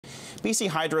BC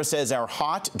Hydro says our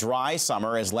hot, dry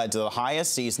summer has led to the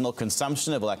highest seasonal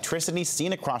consumption of electricity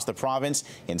seen across the province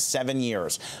in 7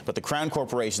 years. But the Crown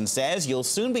Corporation says you'll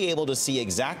soon be able to see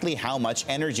exactly how much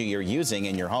energy you're using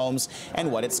in your homes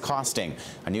and what it's costing.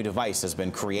 A new device has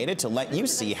been created to let you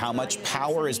see how much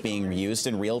power is being used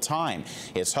in real time.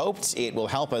 It's hoped it will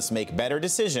help us make better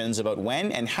decisions about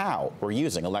when and how we're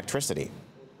using electricity.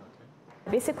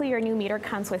 Basically, your new meter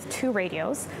comes with 2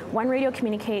 radios. One radio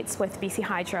communicates with BC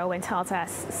Hydro and tells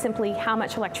us simply how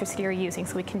much electricity you're using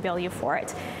so we can bill you for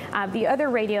it. The other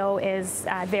radio is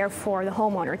there for the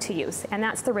homeowner to use, and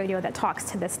that's the radio that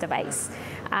talks to this device.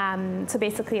 So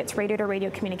basically, it's radio-to-radio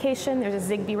communication. There's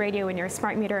a Zigbee radio in your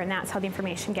smart meter, and that's how the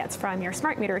information gets from your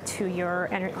smart meter to your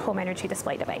home energy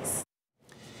display device.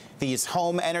 These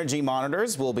home energy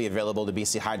monitors will be available to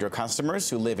BC Hydro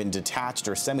customers who live in detached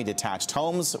or semi-detached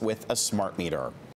homes with a smart meter.